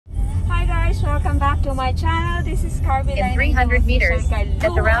welcome back to my channel. This is Carby. In 300 meters, at the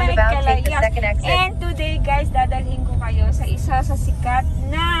roundabout, take the second exit. And today guys, dadalhin ko kayo sa isa sa sikat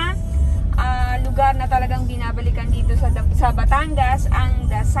na lugar na talagang binabalikan dito sa Batangas, ang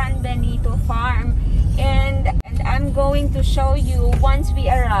the San Benito Farm. And I'm going to show you once we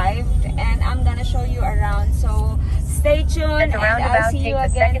arrived, and I'm gonna show you around. So stay tuned, at the roundabout, and I'll see take you the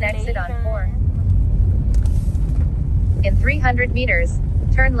again second exit later. on 4. In 300 meters,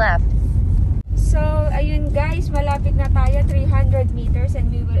 turn left. So, ayun guys, malapit na tayo, 300 meters, and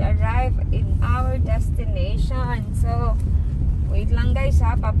we will arrive in our destination. So, wait lang guys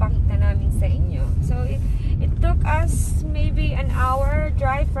ha, papakita namin sa inyo. So, it took us maybe an hour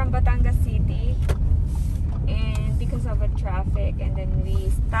drive from Batangas City, and because of the traffic, and then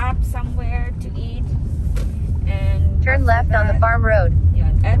we stopped somewhere to eat, and turn left on the farm road.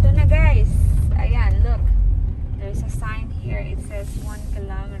 Yun, eto na guys, ayan, look, there's a sign here, it says 1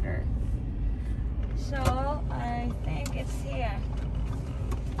 kilometer. So, I think it's here.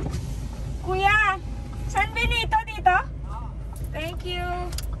 Kuya, San Benito dito? Thank you.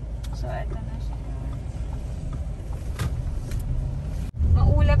 So, ito na siya.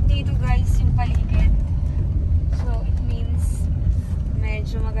 Maulap dito guys yung paligid. So, it means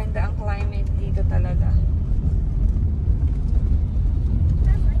medyo maganda ang climate dito talaga.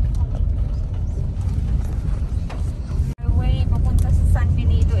 The way papunta sa San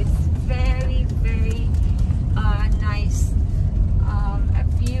Benito, it's very, very nice a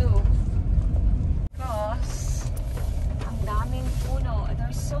view, because ang daming puno.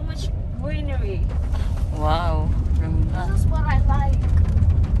 There's so much greenery. Wow. This is what I like.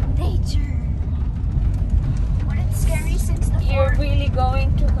 Nature. When it's scary since the You're forest. really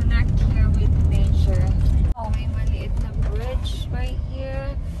going to connect here with nature. Oh, may maliit na bridge right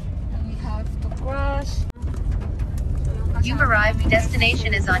here that we have to cross. You've arrived.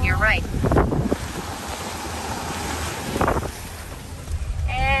 Destination is on your right.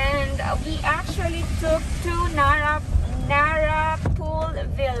 And we actually took to Nara Pool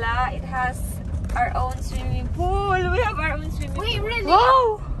Villa. It has our own swimming pool. We have our own swimming pool. Wait, really?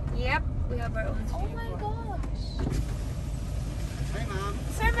 Wow! Yep, we have our own Oh swimming my pool. gosh. Hi ma'am.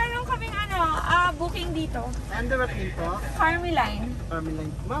 Sir, meron kaming booking dito. Underwrap din po. Farmy Line. Family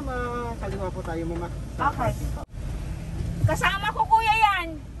line. Mama, kaliwa po tayo mama. Okay. Kasama ko kuya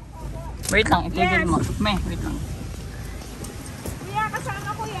yan. Wait lang, itigil Yes. mo. May, wait lang. Kuya, kasama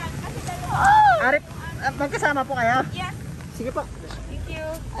ko yan. Kasi dalawa. Arip, magkasama po kayo? Yes. Sige po. Thank you.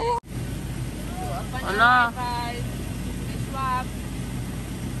 Wala. Swap.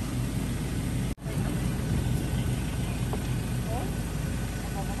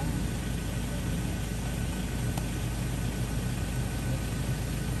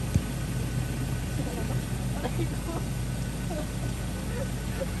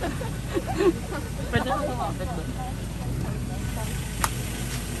 Pwede na lumapit doon.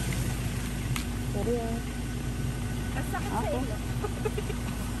 Kasakit sa ilo.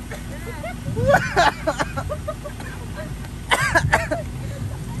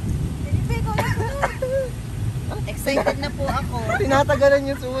 Excited na po ako. Tinatagalan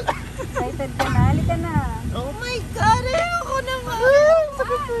yung sulat. Excited ka na. Halika na. Oh my God! Ako naman!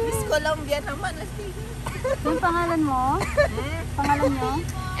 Miss Colombia naman. Yung pangalan mo? Pangalan nyo?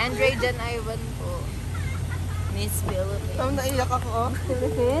 Andre Jan Ivan po. Miss Philippines. Tama, naiyak ako oh.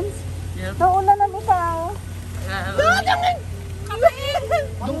 Philippines? Yep. Naulan na ikaw.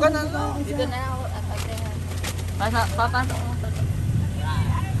 Doon ka na lang. Dito na ako. Papasok mo.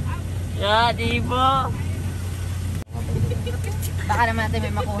 Yeah, di ba? Baka naman natin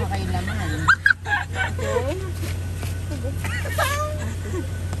may makuha kayo laman. Okay.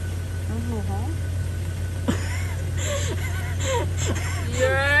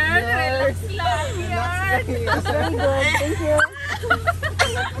 Yan! Relax lang yan! Very good. Thank you.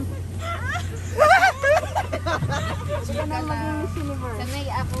 Sige na maging Miss Universe. Sanay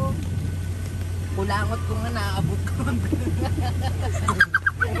ako. Kulangot ko nga naaabot ko.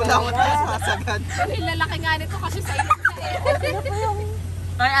 Wala ko tayo sasagad. Lalaki nga nito kasi sa inyo na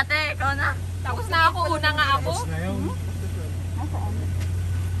eh. Ay, ate, ikaw na. Tapos na ako, una nga ako. Nasaan?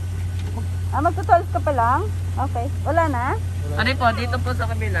 Magto-12 ka pa lang? Okay. Wala na? Ano po, dito po sa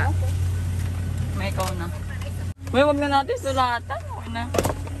kabila. May ikaw na. Uy, wag na natin sulatan. Okay na.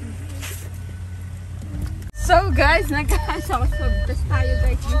 So guys, nagkasakot-test tayo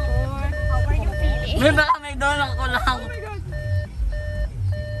guys before. How are you feeling? May baka may dolang ko lang.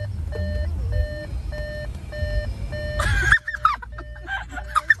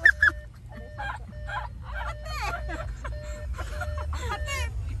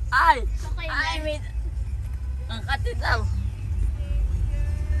 Ay! Okay Ay, na. may... Ang katit daw.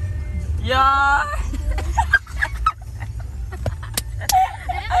 Yeah!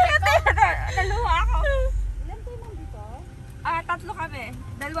 Naluha ako. Ilan kayo nandito? Tatlo kami.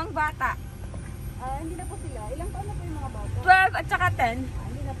 2 bata. Hindi na po sila. Ilang taon na po yung mga bata? 12 at saka 10.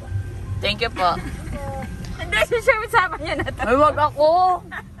 Hindi na po. Thank you po. Hindi, siya sama niya na to. Ay, wag ako!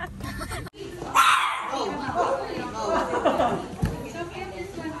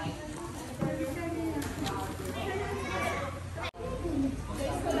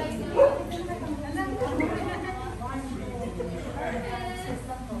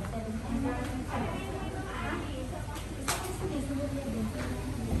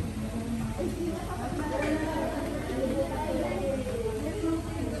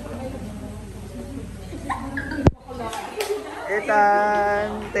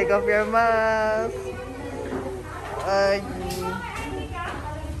 Ethan, take off your mask. Ay.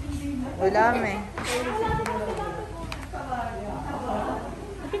 Wala me.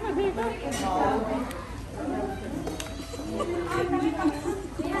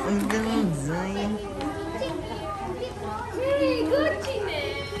 Ang ganda.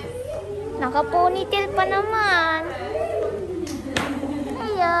 Naka-ponytail pa naman.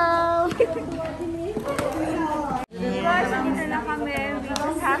 Hello. Guys, dito na kami. We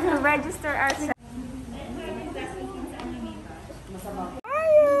just have to register ourselves.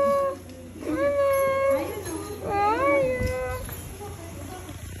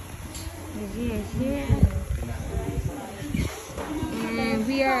 And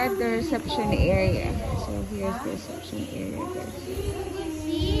we are at the reception area. So here's the reception area, guys.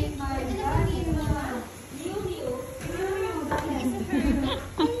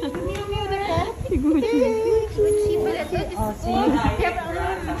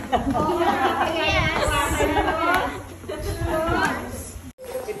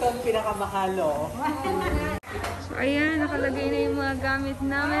 Ito ang pinakamahalo. So ayan, nakalagay na yung mga gamit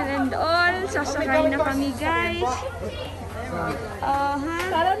namin and all. Sasakay na kami, guys.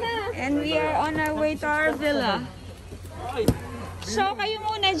 And we are on our way to our villa. So kayo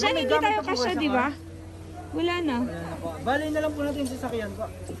muna dyan, hindi tayo kasya, di ba? Wala na. Bali na lang po natin yung sasakyan po.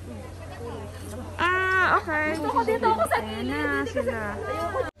 Okay. Gusto ko dito ako sa gilid. Na sila.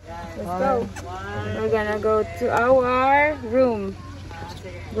 Let's go. We're gonna go to our room.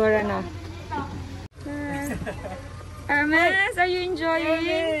 Gora na. Hermes, are you enjoying?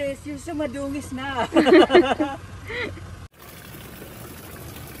 Yes, yung sa madungis na.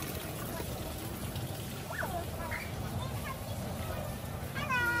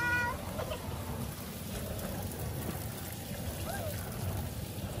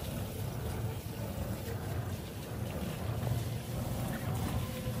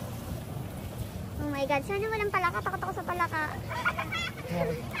 Oh my God, sana walang palaka. Takot ako sa palaka.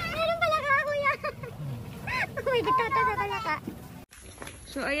 Meron palaka, kuya. Oh my God, takot sa palaka.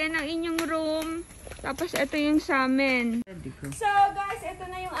 So, ayan ang inyong room. Tapos, ito yung sa amin. So, guys, ito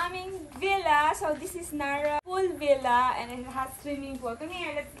na yung aming villa. So, this is Nara pool villa. And it has swimming pool. Come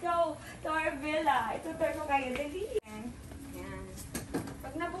here, let's go to our villa. Ito ko kayo. Dali. Yan.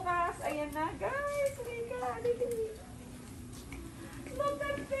 Pag nabukas, ayan na. Guys, oh my God. Dali. Look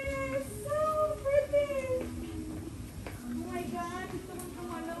at this. So pretty. Oh my God. Ito mong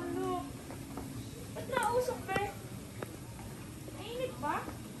kumalaw. Look. Ba't nausok, be? Mainit ba?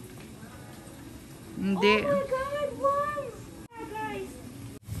 Hindi. Oh my God, warm! Yeah, guys.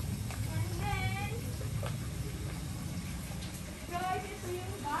 And then, guys, ito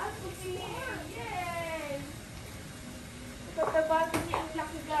yung balcony. Yes! Ito the balcony, ang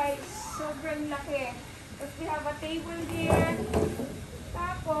laki, guys. Sobrang laki. Tapos we have a table here.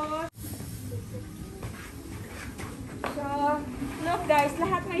 Tapos, so, look guys,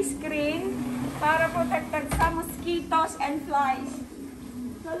 lahat may screen para protected sa mosquitoes and flies.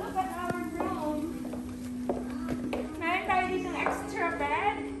 So look at our room. Meron tayo dito ng extra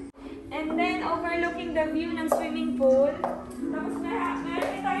bed. And then, overlooking the view ng swimming pool. Tapos, meron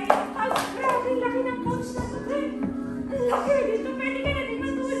tayo dito couch. Grabe, laki ng couch na ito. Ang laki dito. Pwede ka na din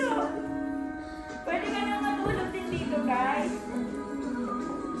matulog. Pwede ka na matulog din dito, guys.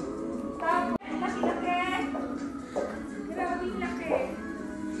 Tapos, laki-laki. Grabe, laki.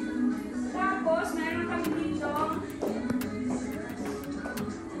 Tapos, meron kami dito.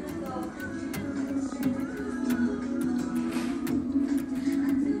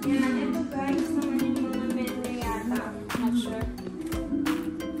 Yan, ito guys, naman yung mga menu yata. Not sure.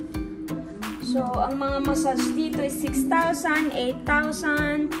 So, ang mga massage dito is 6,000,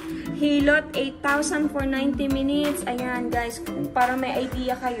 8,000, hilot 8,000 for 90 minutes. Ayan guys, para may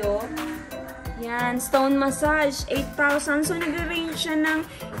idea kayo. Yan, stone massage, 8,000. So, nag-range siya ng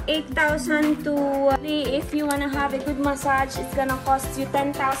 8,000 to, if you wanna have a good massage, it's gonna cost you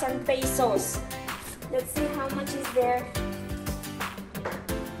 10,000 pesos. Let's see how much is there.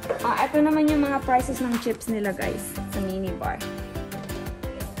 Ito naman yung mga prices ng chips nila, guys, sa minibar.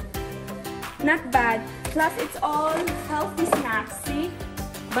 Not bad. Plus, it's all healthy snacks, see?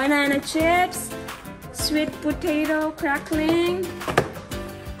 Banana chips, sweet potato crackling,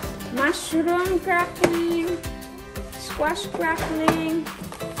 mushroom crackling, squash crackling,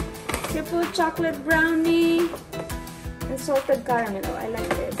 triple chocolate brownie, and salted caramel. Oh, I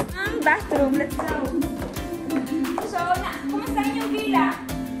like this. Ang bathroom, let's go. So, kumusta yung villa?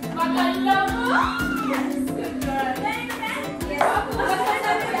 Maganda mo? Yes, good girl. Yes,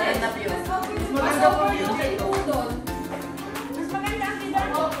 maganda view. Maganda po yung doon. Mas maganda ang villa?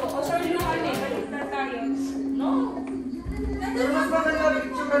 Opo. O, sorry na kami. Balik na tayo. No.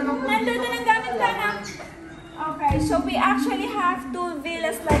 Nandun ang gamit ka na. Okay, so we actually have 2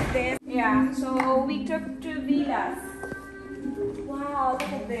 villas like this. Yeah, so we took 2 villas. Wow, look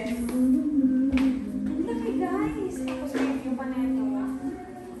at this. Ang laki, guys. Tapos may view pa na ito.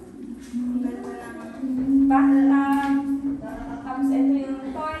 Ang ganda lang. Bathtub. Tapos ito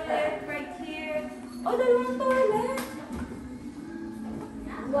yung toilet right here. Oh, dalawang toilet.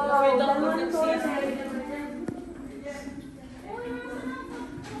 Wow, dalawang toilet.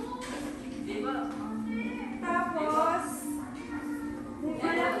 Tapos, may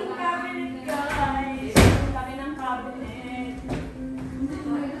malaking cabinet, guys. Ang laki ng cabinet.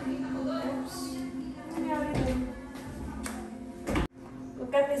 Oops.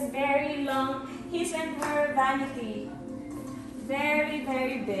 Look at this very long his and her vanity. Very,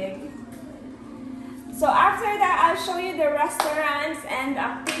 very big. So after that, I'll show you the restaurants and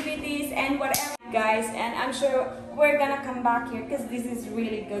activities and whatever, guys. And I'm sure we're gonna come back here because this is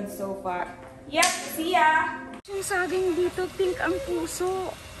really good so far. Yep, see ya! Yung saging dito, pink ang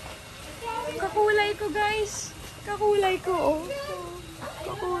puso. Kakulay ko, guys. Kakulay ko, oh.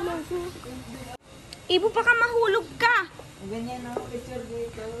 Kakulay ko. Ibo, pa ka mahulog ka. Ganyan na, picture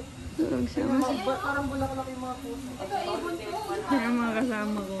dito. Parang bulaklak yung mga puso. Yan ang mga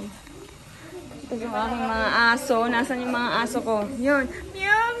kasama ko. Ito yung aking mga aso. Nasaan yung mga aso ko? Yun.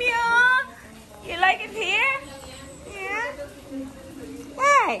 Meow, meow! You like it here? Yeah?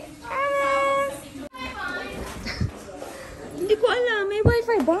 Hey! Hindi ko alam. May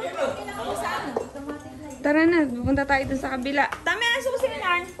wifi ba? Tara na. Pupunta tayo dun sa kabila. Tama, aso ko sila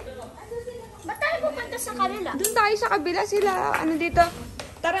nan. Ba't tayo pupunta sa kabila? Dun tayo sa kabila sila. Ano dito?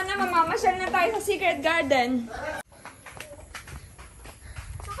 Tara na, mamamasyal na tayo sa Secret Garden.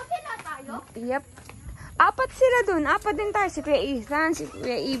 Sa kabila tayo? Yep. 4 sila dun. 4 din tayo. Si Kuya Ethan, si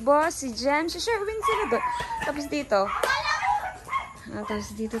Kuya Ibo, si Jem, si Sherwin sila dun. Tapos dito. Tapos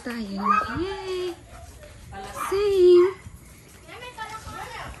dito tayo. Yay! Same.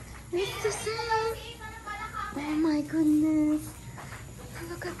 It's the same. Oh my goodness.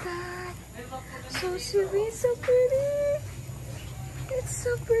 Look at that. So sweet, so pretty. It's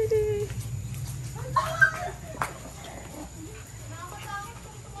so pretty.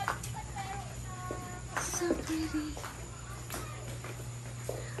 So pretty.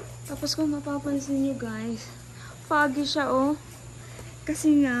 Tapos kung mapapansin nyo, guys, foggy siya, oh.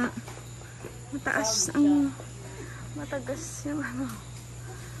 Kasi nga, mataas ang matagas yung ano.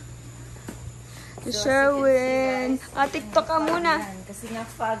 Sherwin. TikTok ka muna. Kasi nga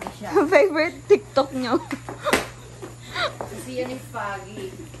foggy siya. Favorite TikTok nyo. Kasi yan yung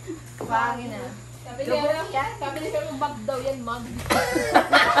foggy. Foggy na. Sabi niya mag daw yan, mag.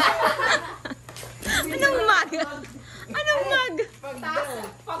 Anong mag? Anong mag?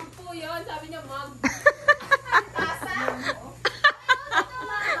 Pag po yun, sabi niya mag.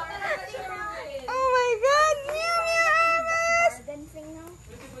 Oh my God! Meow, meow,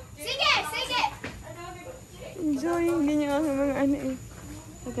 Sige, sige! enjoying din yung aking mga ano eh.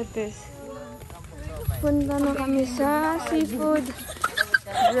 Look at this. Punta na kami sa seafood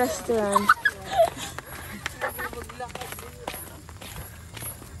restaurant.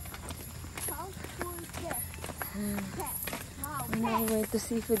 On our way to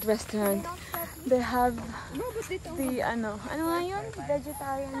seafood restaurant. They have the ano nga yun?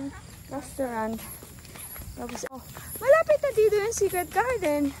 Vegetarian restaurant. Tapos, oh, malapit na dito yung Secret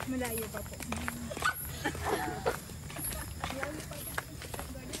Garden. Malayo pa po.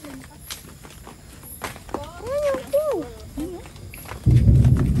 Ayan yung pool.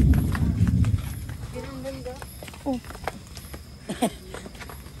 Oh.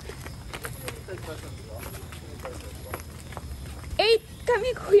 8 kami,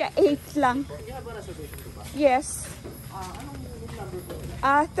 kuya. 8 lang. Yes.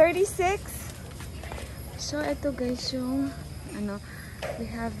 36. So, ito guys yung, we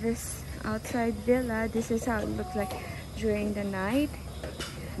have this outside villa. This is how it looks like during the night.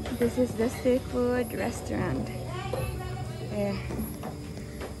 This is the seafood restaurant. Yeah.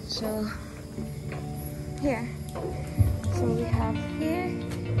 So, here. So, we have here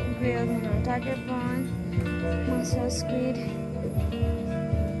grilled tiger prawn, muscle squid.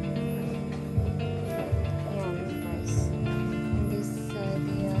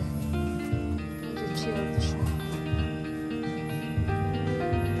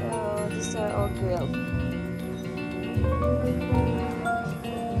 Grilled.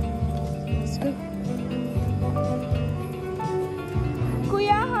 Let's go.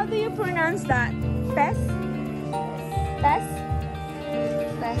 Kuya, how do you pronounce that? Pes? Pes?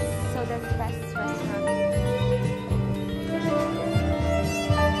 Pes. So that's Pes restaurant.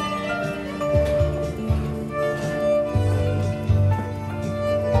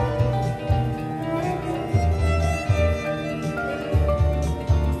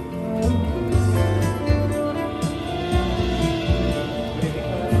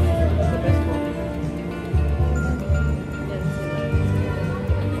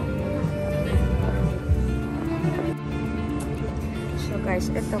 Guys,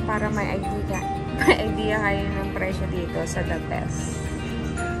 ito para may idea kayo ng presyo dito sa The Best.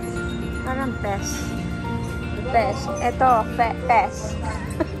 Parang Best. The Best. Ito, Best.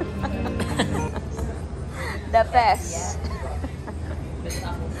 The Best.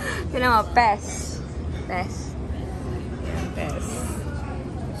 Tinan mo, Best. Best. Best.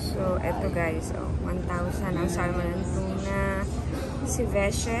 So, ito guys, 1,000 ang salmon ng tuna. Si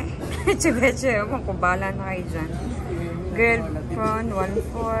Veshe. Si Veshe, kung kubala na kayo dyan. Grilled prawn,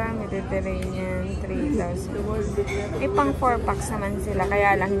 1,400. Mediterranean, 3,000. May pang 4 packs naman sila,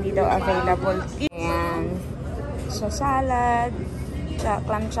 kaya lang hindi daw available. Ayan. So, salad,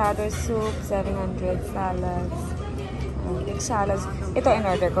 clam chowder soup, 700 salads. Greek salads. Ito in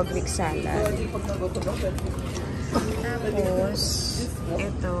order ko, Greek salad. Tapos,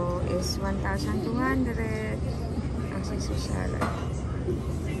 ito is 1,200. Ang siso salad.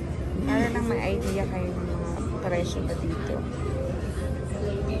 Para lang may idea kayo ng mga presyo na dito.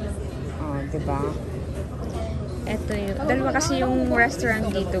 Oh, diba? Ito yung, dalawa kasi yung restaurant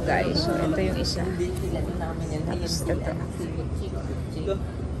dito guys. So, ito yung isa. Tapos ito.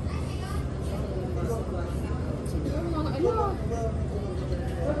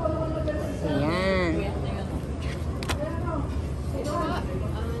 Ayan.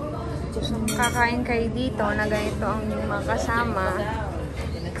 So, kakain kayo dito na ganito ang mga kasama.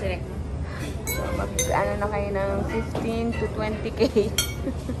 So, ano na kayo ng 15 to 20k.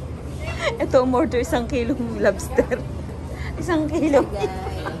 Ito, umorder 1 kilong lobster. 1 kilo.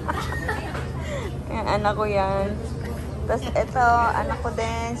 Kaya anak ko yan. Tapos ito, anak ko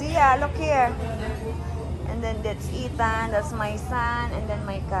din. Siya, look here. And then that's Ethan, that's my son, and then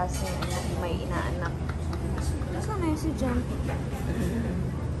my cousin, and then my inaanak. Saan na yun si John?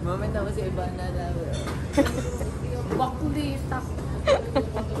 Moment ako si Ivana na. Bakli, tak.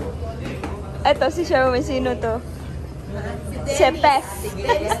 Ito, si Sherwin. Sino to? Si Pes.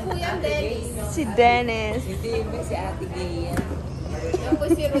 Dennis po yan, Dennis. Si Dennis. Hindi, si Ate Gay yan. Yan po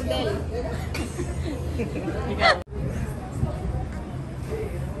si Rodel.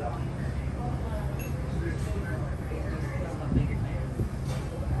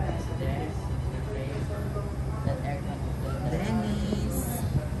 Dennis.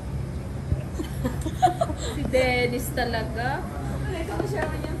 Si Dennis talaga. Ito siya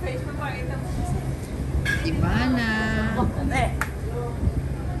man yung face mo, pakita mo. Ivana.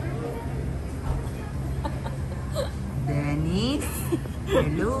 Dennis.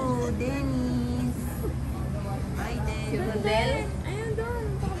 Hello, Dennis. Bye, Dennis. Si Rodel. Ayun doon.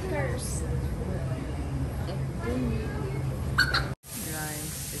 Curse.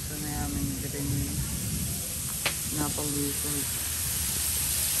 Guys, ito na namin rin napag-weekend.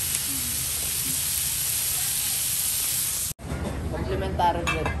 Komplementary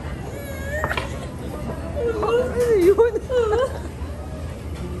blood. Ano yun?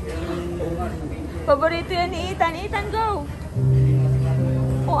 Paborito yan ni Ethan. Ethan, go!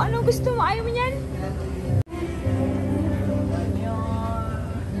 O, anong gusto mo? Ayaw mo yan?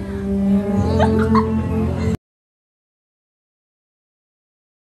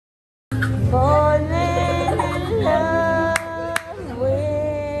 Falling in love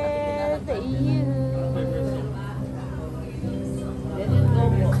with you.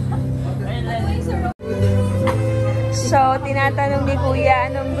 So, tinatanong ni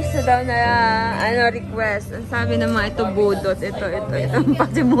Kuya anong gusto daw na request. Ang sabi naman ito budot. Ito ang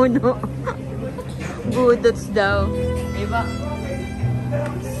patimuno. Budots daw. Diba?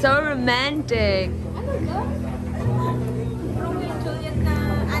 So romantic. Ano Juliet na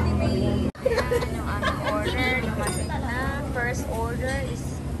anime. Ayan, yung aming order. Dumating na. First order is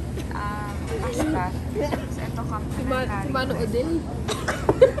pasta. So, ito Si Mano Odin.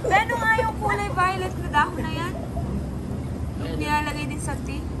 Pero nga yung kulay violet na dahon na yan. Nilalagay din sa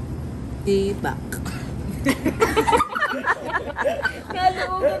tea. Tibak.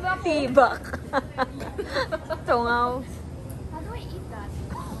 Kalugan ako. Tibak. Tungaw. How do I eat that?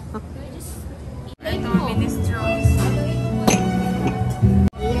 Ito ang minestrone.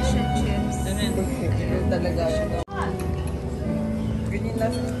 Fish and chips. Talaga.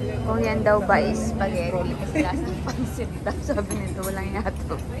 Kung yan daw ba is spaghetti, last ng pansit daw. Sabi nito, walang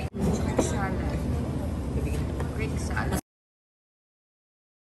yato. Greek salad. Greek salad.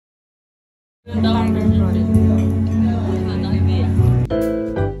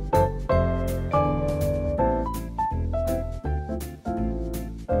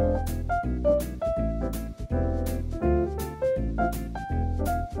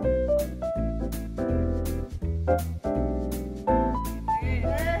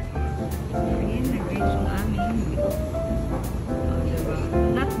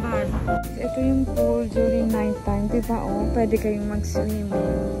 Ito yung pool during night time, diba? Oh, pwede kayong mag-swimming.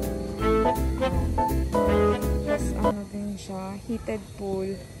 Tapos ano din siya, heated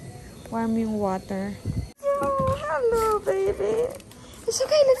pool. Warm yung water. So, hello baby! It's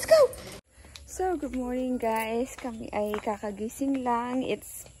okay, let's go! So, good morning guys. Kami ay kakagising lang.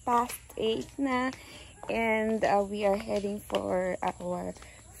 It's past 8 na. And we are heading for our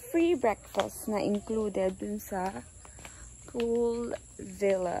free breakfast na included dun sa pool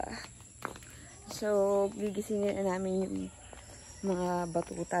villa. So, gigisingin na namin yung mga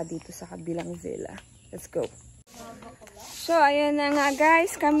batuta dito sa kabilang villa. Let's go. So, ayan na nga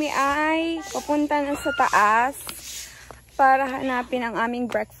guys. Kami ay papunta na sa taas para hanapin ang aming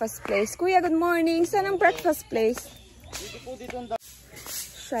breakfast place. Kuya, good morning. Saan ang breakfast place?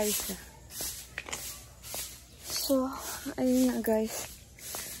 Shaisa. So, ayun na guys.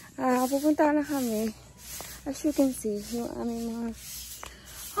 Pupunta na kami. As you can see, yung aming mga...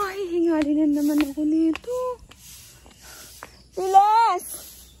 Ay, hingalin na naman ako nito. Bilas!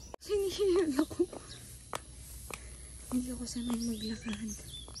 Sinihiyan ako. Hindi ako sanay maglakad.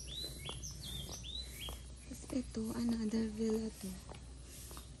 Tapos ito, another villa to.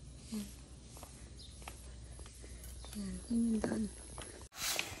 Yan. Yan, yun yung daan.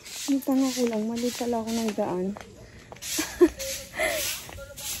 Nitang ako lang, mali pala ako ng daan.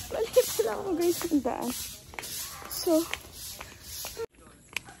 Mali pala ako guys ng daan. So,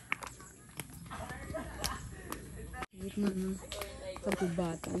 gitna ng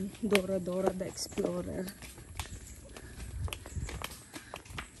kagubatan. Dora Dora the Explorer.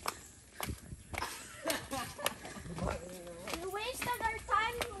 We wasted our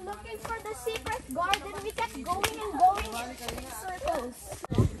time looking for the secret garden. We kept going and going in circles.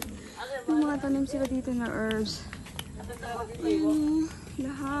 Yung mga tanim sila dito na herbs. Ayun,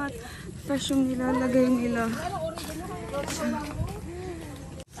 lahat. Fresh yung nilalagay nila.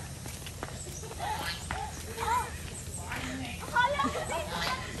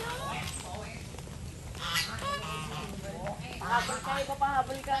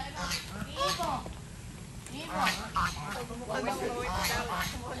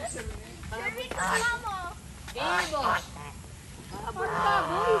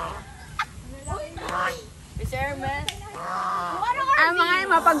 Ang mga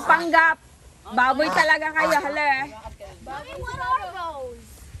mapagpanggap. Baboy talaga kayo, hala eh. What are those?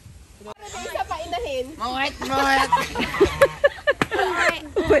 Isa pa inahin. Mawet, mawet.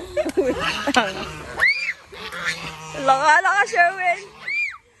 Wait lang. Laka, Sherwin.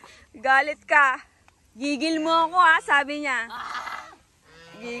 Galit ka. Gigil mo ako ha, sabi niya.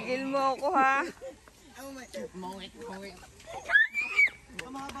 Gigil mo ako ha. Mawet, mawet.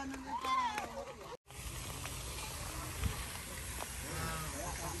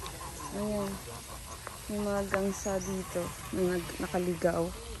 Ayan. May mga gangsa dito. Mga nakaligaw.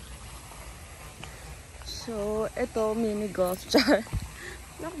 So, ito, mini golf. Char.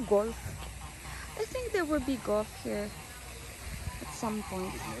 Not golf. I think there will be golf here. At some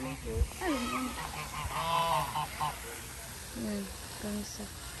point. Ayun. Ayan. Gangsa.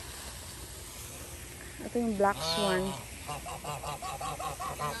 Ito yung black swan.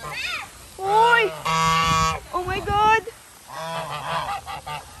 Uy! Oh my God!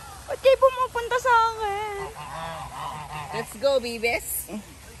 Ba't kayo pumupunta sa akin? Let's go, bibes.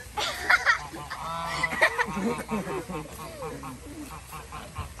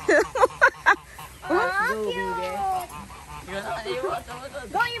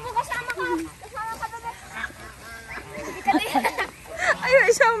 Go, Ibo, kasama ka. Kasama ka doon. Ayun,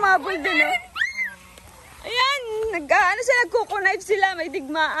 isang mabul din oh. Ano sila, nagkukunayf sila, may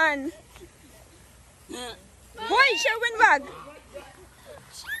digmaan. Hoy, Sherwin, wag!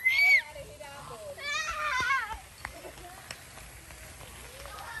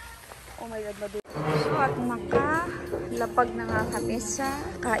 Oh my God, madu. So, at makalapag na nga kami sa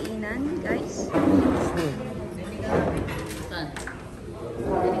kainan, guys.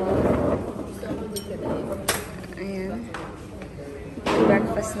 Ayan.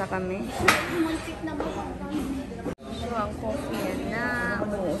 Breakfast na kami. So, ang coffee yan na.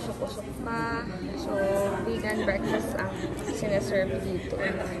 Umuusok-usok pa. So, vegan breakfast ang sinaserve dito.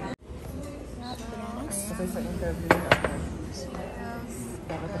 Kasi sa interview na ako,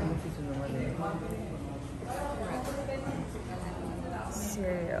 dapat ako magsisulungan eh.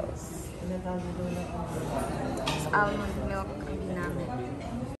 Cereals. Almond milk ang ginamit.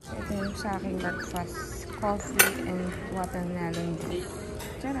 Ito yung sa aking breakfast. Coffee and watermelon juice.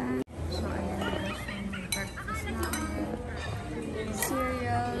 Tara! So, ayan na yung breakfast namin.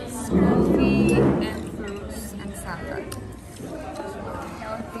 Cereals, coffee, and fruits, and salad.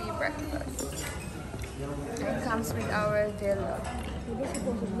 Healthy breakfast. It comes with our villa.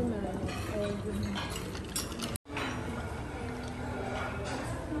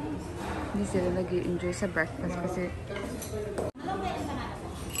 Hindi sila nag-i-enjoy sa breakfast kasi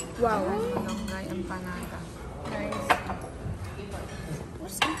wow! Malunggay empanada. Nice.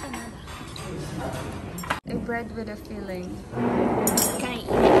 What's empanada? A bread with a filling. Can I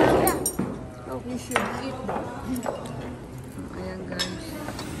eat it? Oh, we should eat that. Ayan guys.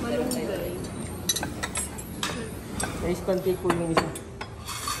 Malunggay. Nice pancake po yung isa.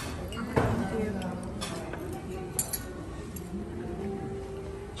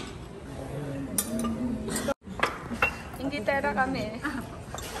 Hindi tera kami.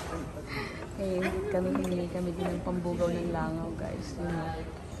 Eh, kami din ng pambugaw ng langaw, guys. You know.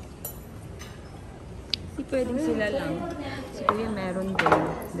 Hindi pwedeng sila lang. Si Kuya meron din,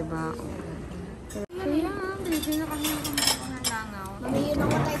 di ba? Kaya, bigyan na kami ng pambugaw ng langaw. Mami, you know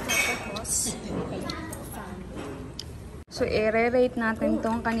what I thought it was? So, i-rate natin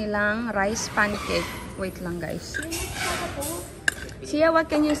tong kanilang rice pancake. Wait lang, guys. Sia, what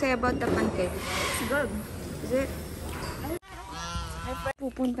can you say about the pancake? It's good. Is it?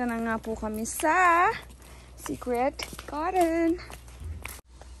 Pupunta na nga po kami sa Secret Garden.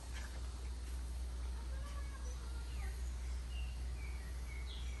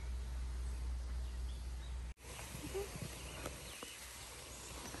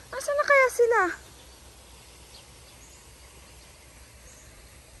 Nasaan na kaya sila?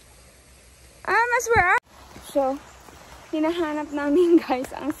 Mas where? So, hinahanap namin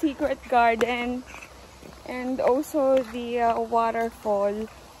guys ang Secret Garden. And also the waterfall.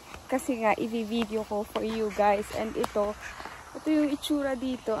 Kasi nga, i-video ko for you guys. And ito yung itsura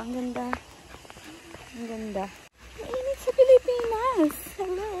dito. Ang ganda. Ang ganda. Mainit sa Pilipinas.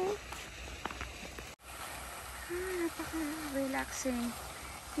 Hello. Napaka-relaxing.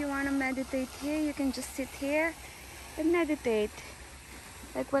 If you wanna meditate here, you can just sit here and meditate.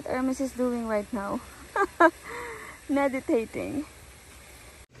 Like what Hermes is doing right now. Meditating.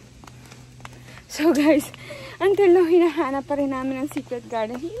 So guys, until now, hinahanap pa rin namin ang Secret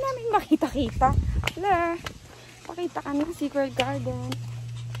Garden. Hindi namin makita-kita. Wala. Pakita kami ng Secret Garden.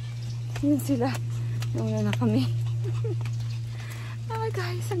 Yun sila. Nauna na kami. Oh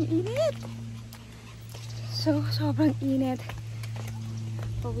guys, ang init. So, sobrang init.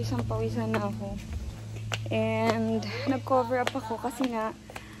 Pawisan na ako. And, nag-cover up ako kasi nga,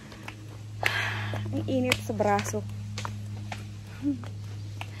 ang init sa braso.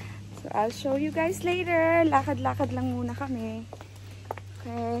 So, I'll show you guys later. Lakad-lakad lang muna kami.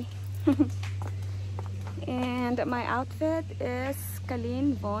 Okay. And my outfit is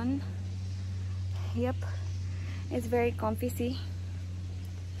Kalin Von. Yep. It's very comfy, see?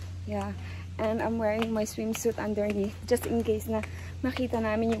 Yeah. And I'm wearing my swimsuit underneath. Just in case na makita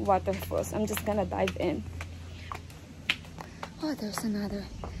namin yung waterfalls. I'm just gonna dive in. Oh, there's another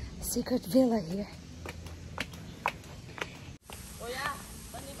secret villa here.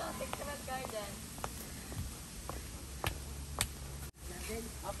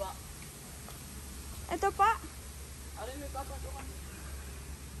 Ito pa.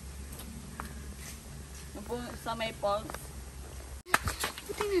 Sa may falls.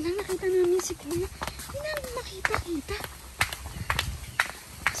 Buti na lang nakita namin si Kuya. Hindi namin makita-kita.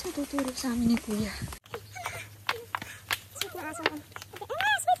 Kasi tuturo sa amin ni Kuya. Sweet na aso.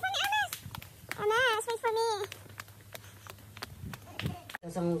 Amas, wait for me, Amas! Amas, wait for me!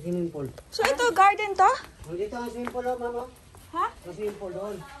 Isang swimming pool. So ito, garden to? Dito ang swimming pool, mama. Ha? Ang swimming pool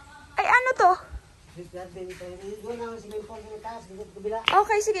doon. Ay, ano to? Swimming garden. Doon ang swimming pool sa taas. Dito sa kabila.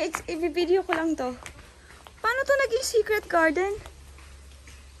 Okay, sige. I-video ko lang to. Paano to naging secret garden?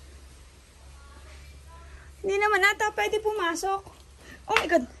 Hindi naman ata pwede pumasok. Oh my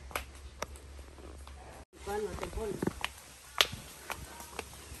God. Paano, temple?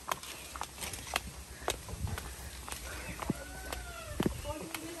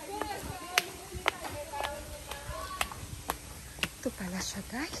 Ito pala siya,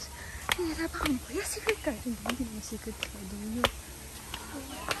 guys. Nahirap ako. Kuya, secret garden. Hindi naman secret garden yun. Oh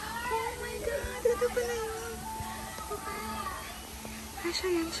my God. Ito pala yun. Ay,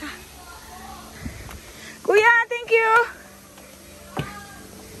 siya yan siya. Kuya, thank you.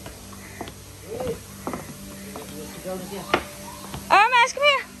 Sigaw na siya. Mas, come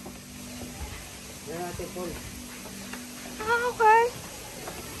here. Yan, temple. Okay.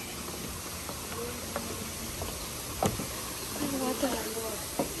 Water.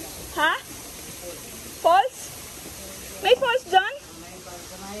 Ha? Falls? May falls dyan?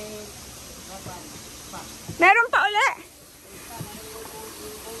 Meron pa uli.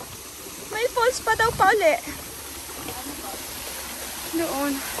 May falls pa daw pa uli.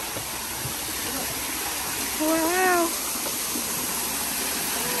 Doon. Wow.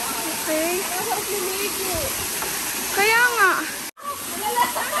 Okay. Kaya nga.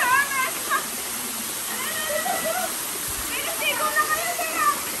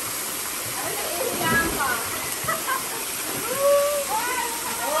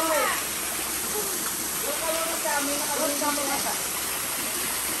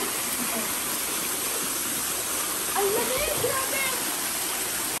 Ay, lamig! Grabe!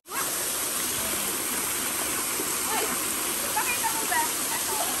 Ay, pakita mo ba?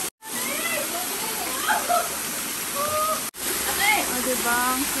 O, diba?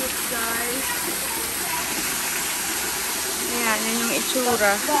 Ang cute, guys. Ayan, yan yung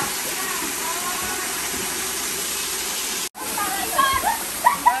itsura.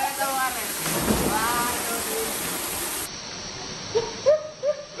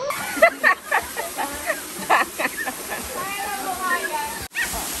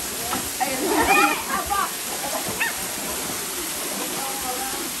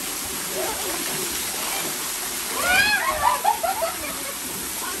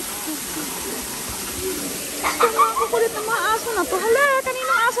 Kukulit ng mga aso na to. Hala,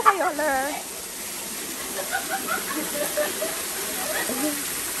 kaninong aso kayo? Hala.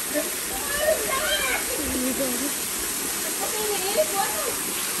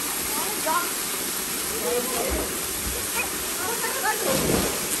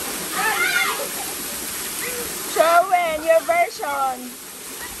 Showen, your version.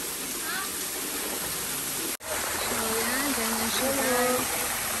 So, yan. Ganyan siya, guys.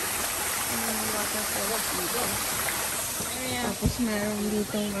 Waterfall dito. Tapos meron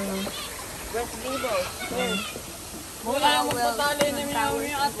dito mga West Libo. wala mo patali na towels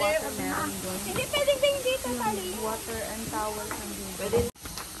and water meron doon. Hindi pwedeng dito, Sally. Water and towels and dito.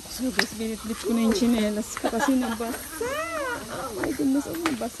 So guys, binitbit ko na yung chinelas ko kasi nabasa. Oh my goodness,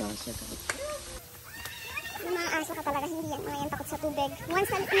 nabasa siya. Yung mga aso ka talaga, hindi yan. Mga yan takot sa tubig. Once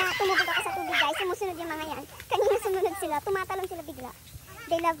na tumubog ako sa tubig, guys, sumusunod yung mga yan. Kanina sumunod sila, tumatalon sila bigla.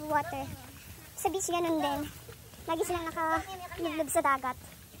 They love water. Sa beach ganun din. Lagi silang nakalublob sa dagat.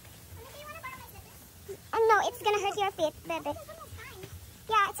 Oh no, it's gonna hurt your feet, bebe.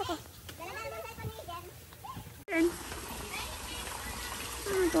 Yeah, it's okay.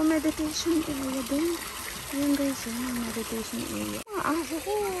 Ito, meditation area din. Ayan guys, yung meditation area. Mga aso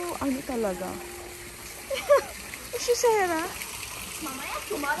ko, ano talaga? Susera. Mamaya,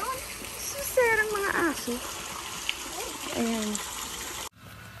 tumaron. Suserang mga aso. Ayan.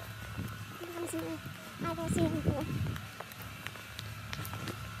 I will see you here.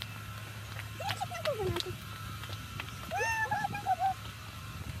 Ay, cute ng kubo natin. Wow, bakit ng kubo?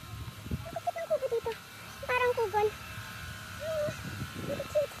 Ang cute ng kubo dito. Parang kugon. Ang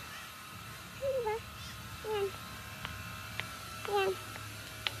cute. Ay, diba? Yan. Yan.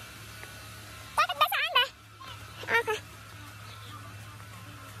 Bakit ba saan ba? Okay.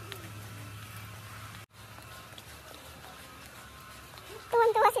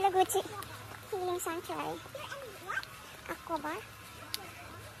 Tuwan-tuwa sila Gucci. Healing Sanctuary. Aqua bar.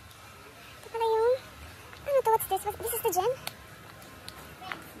 Ito pala yung... Ano to? What's this? This is the gym?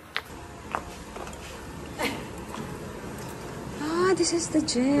 Ah, this is the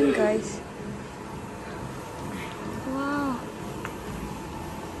gym, guys. Wow.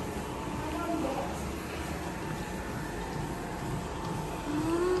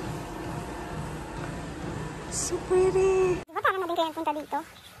 Ah, so pretty. Diba parang na din kayo punta dito?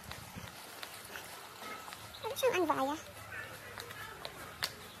 Ano siyang Anvaya?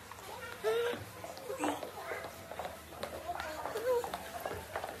 Okay.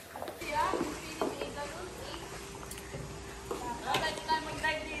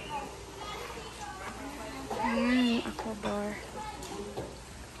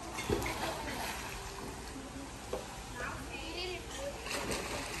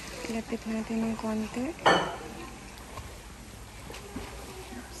 Lapit natin ng konti.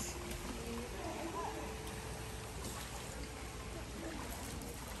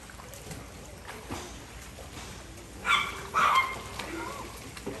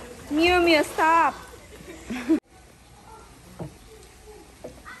 Mew, stop!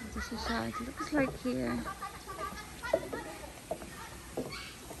 This is how it looks like here.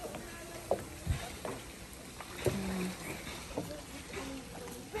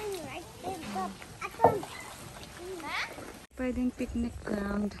 Pwedeng picnic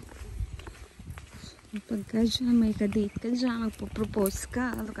ground. Pagka dyan, may ka-date ka dyan, magpo-propose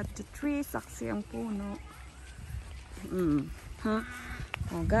ka. Look at the tree, saksi ang puno. Huh?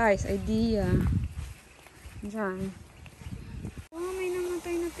 Oh guys, idea. Diyan. Oh, may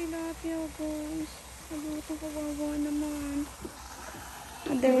namatay na tilapia, guys. Saluto ko, bawa naman.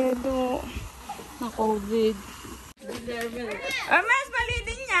 Adedo. Na COVID. Hermes, mali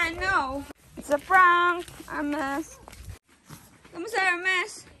din yan, no? It's a prank, Hermes. Kamusta,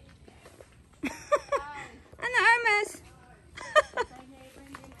 Hermes? Ano, Hermes?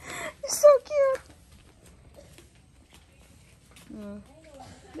 You're so cute.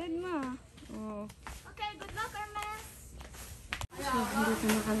 Dead ma. Oh. Okay, good luck, Hermes. So, dito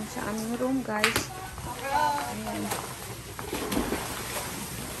na kami sa aming room, guys. Ayan.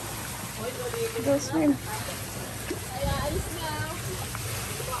 Go swim.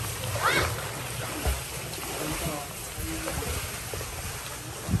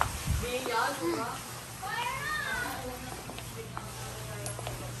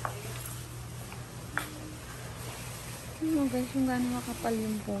 Tingnan mo guys, yung gano'ng makapal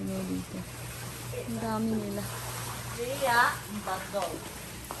yung puno dito. Ang dami nila.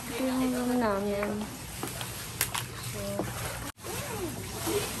 Ito yung room namin. So,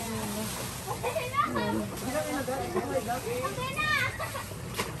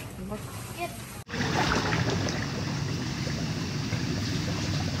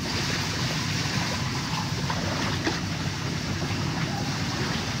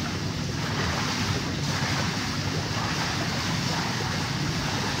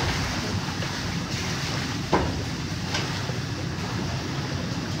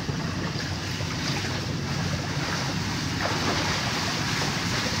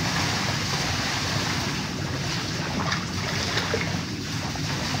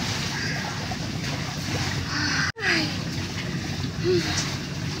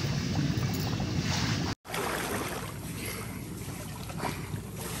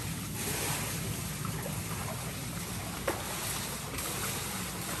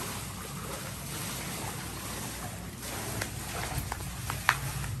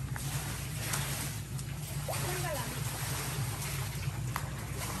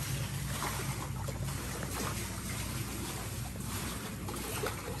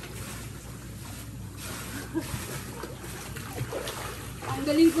 ang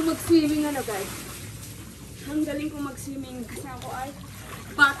galing ko mag-swimming guys. Ang galing ko mag-swimming kasi ako ay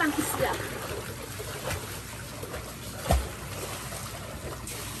batang isla.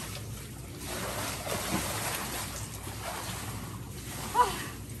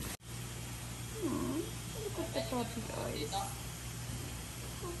 Look at the puppy eyes.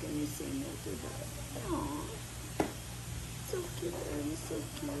 How can you say no to that? Aww. So cute, so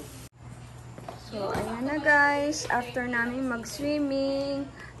cute. So, ayan na guys. After namin mag-swimming,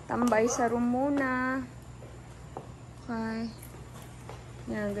 tambay sa room muna. Okay.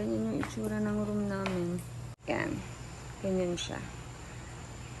 Yan, ganyan yung itsura ng room namin. Yan. Ganyan siya.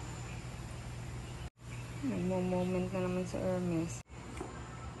 Nagmo-moment na naman sa Hermes.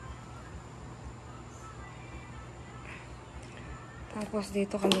 Tapos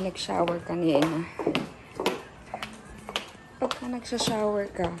dito kami nag-shower kanina. Pagka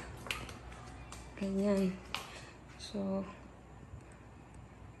nagsha-shower ka, ganyan. So,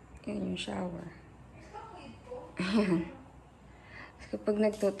 yan yung shower. Ayan. Kapag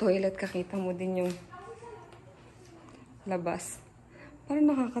nagto-toilet, kakita mo din yung labas. Parang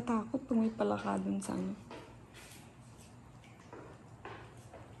nakakatakot kung may palaka dun sa ano.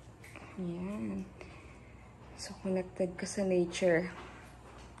 Ayan. So, connected ka sa nature.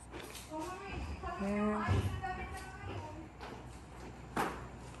 Ayan.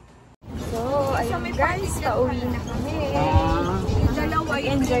 So, ayun guys, pauwi na kami.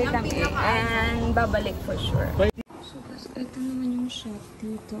 Enjoy kami. And babalik for sure. So guys, ito naman yung shop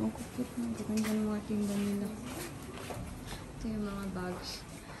dito. Ang kupit na. Ganda ng mga tinda nila. Ito yung mga bags.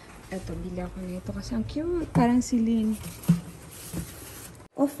 Ito, bili ako na ito kasi ang cute. Parang silin.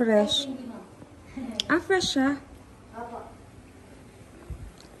 Oh, fresh. Ah, fresh siya.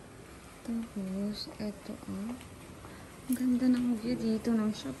 Tapos, ito Ang ganda ng view dito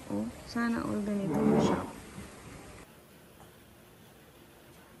ng shop, oh. Sana all ganito yung shop.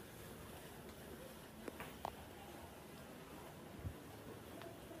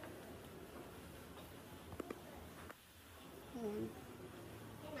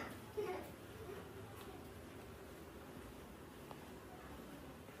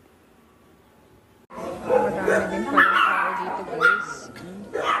 Madami din pala tao dito, guys.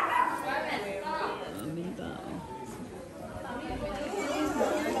 Maraming tao.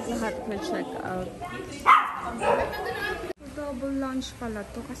 Lahat na check out. Double lunch pala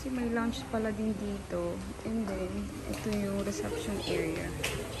to kasi may lunch pala din dito. And then, ito yung reception area.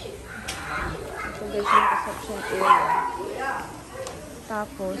 Ito guys yung reception area.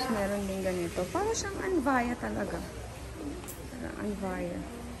 Tapos, meron din ganito. Parang siyang Anvaya talaga. Parang Anvaya.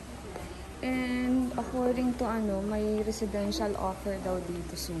 And according to may residential offer daw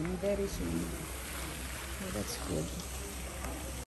dito soon. Very soon. So that's good.